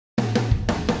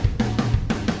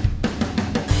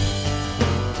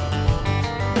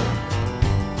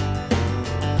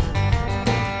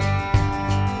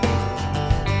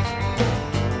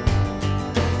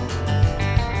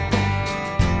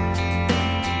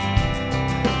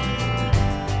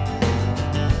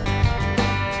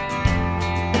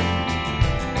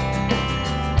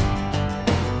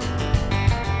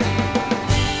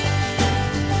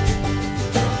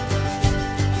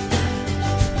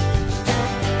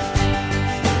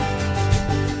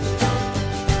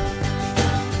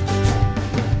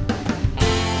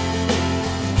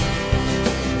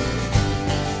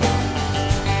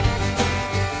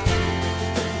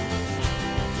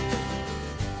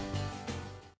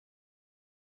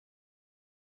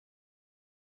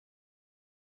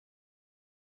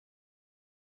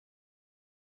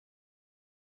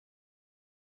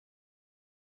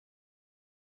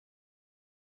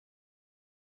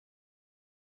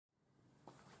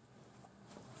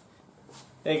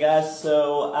Hey guys,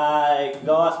 so I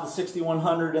got the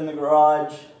 6100 in the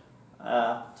garage.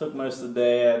 Took most of the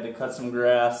day. I had to cut some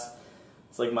grass.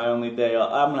 It's like my only day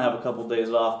off. I'm gonna have a couple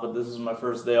days off, but this is my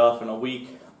first day off in a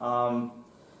week. Got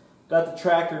the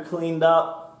tractor cleaned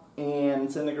up and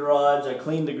it's in the garage. I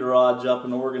cleaned the garage up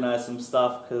and organized some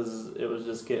stuff because it was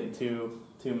just getting too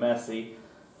messy.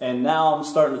 And now I'm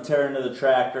starting to tear into the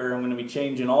tractor. I'm going to be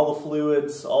changing all the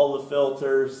fluids, all the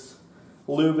filters,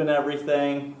 lubing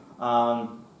everything.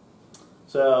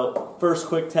 So first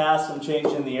quick task, I'm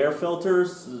changing the air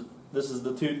filters. This is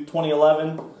the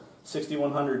 2011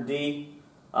 6100D.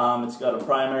 It's got a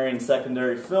primary and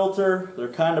secondary filter. They're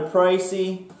kind of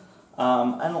pricey.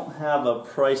 I don't have a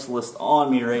price list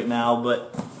on me right now,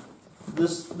 but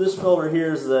this filter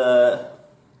here is the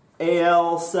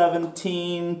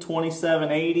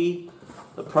AL172780,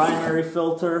 the primary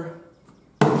filter.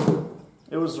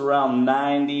 It was around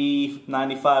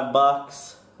 95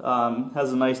 bucks.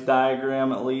 Has a nice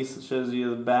diagram, at least. It shows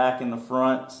you the back and the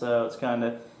front, so it's kind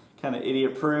of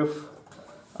idiot proof.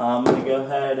 I'm going to go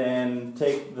ahead and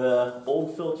take the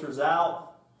old filters out.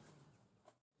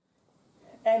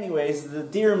 Anyways, the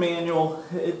Deere manual,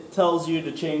 it tells you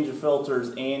to change the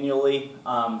filters annually.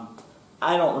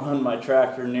 I don't run my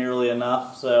tractor nearly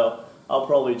enough, so I'll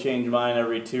probably change mine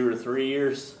every 2 or 3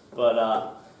 years.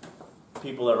 But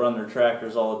people that run their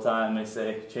tractors all the time, they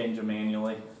say change them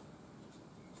manually.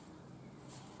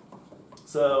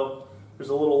 So there's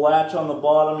a little latch on the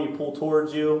bottom you pull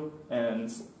towards you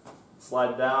and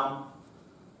slide down,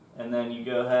 and then you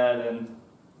go ahead and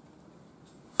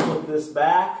flip this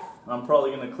back. I'm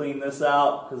probably going to clean this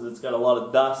out because it's got a lot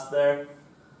of dust there.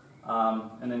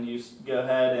 And then you just go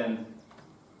ahead and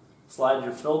slide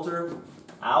your filter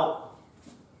out.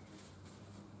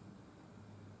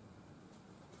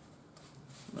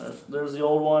 There's the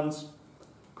old ones.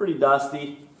 Pretty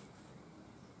dusty.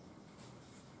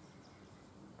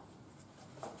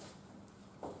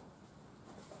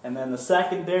 And then the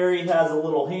secondary has a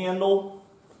little handle.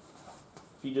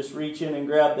 If you just reach in and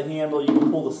grab the handle, you can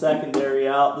pull the secondary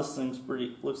out. This thing's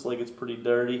looks like it's pretty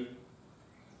dirty.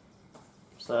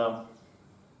 So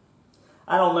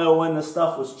I don't know when this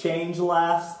stuff was changed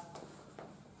last.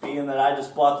 Being that I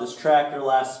just bought this tractor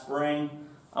last spring,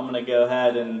 I'm going to go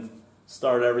ahead and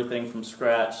start everything from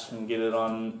scratch and get it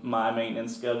on my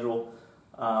maintenance schedule.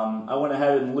 I went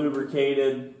ahead and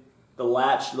lubricated the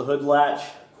latch, the hood latch,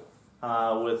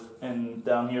 and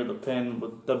down here the pin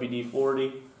with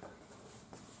WD-40.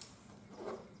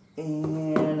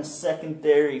 And a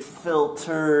secondary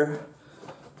filter,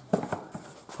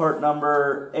 part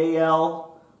number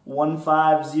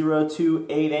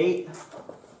AL150288.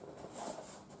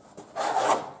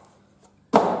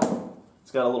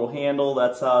 It's got a little handle,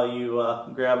 that's how you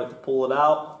grab it to pull it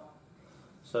out.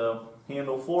 So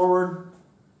handle forward.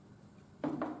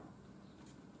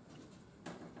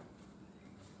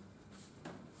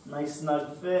 Nice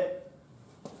snug fit.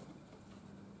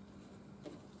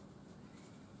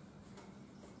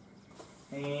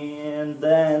 And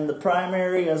then the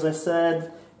primary, as I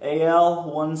said,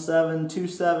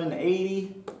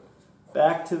 AL172780.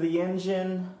 Back to the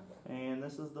engine, and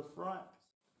this is the front.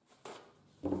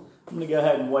 I'm going to go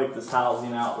ahead and wipe this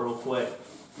housing out real quick.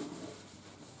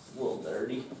 It's a little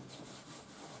dirty.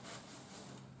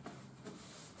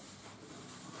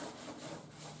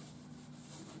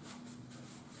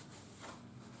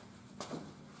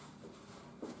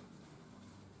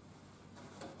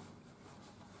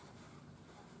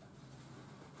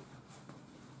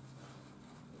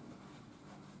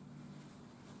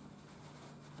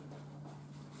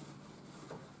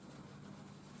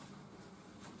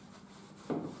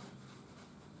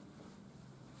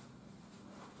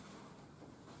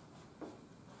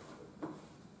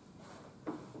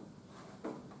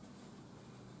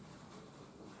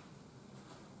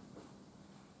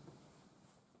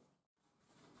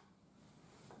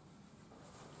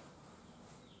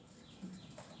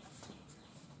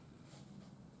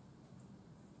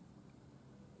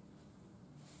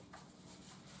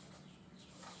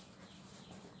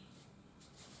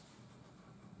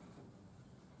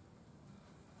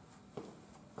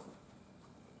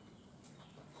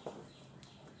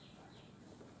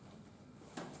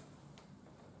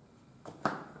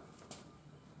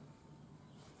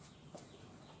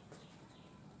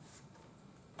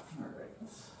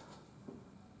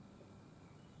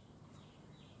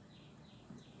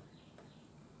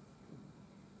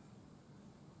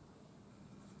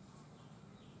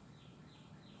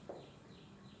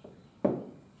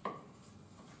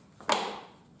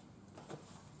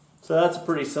 So that's a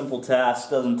pretty simple task,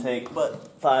 doesn't take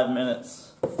but 5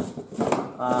 minutes.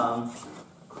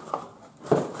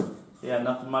 Yeah, yeah,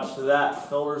 nothing much to that.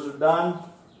 Filters are done.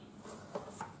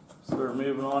 Start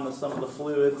moving on to some of the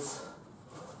fluids.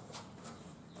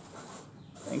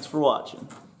 Thanks for watching.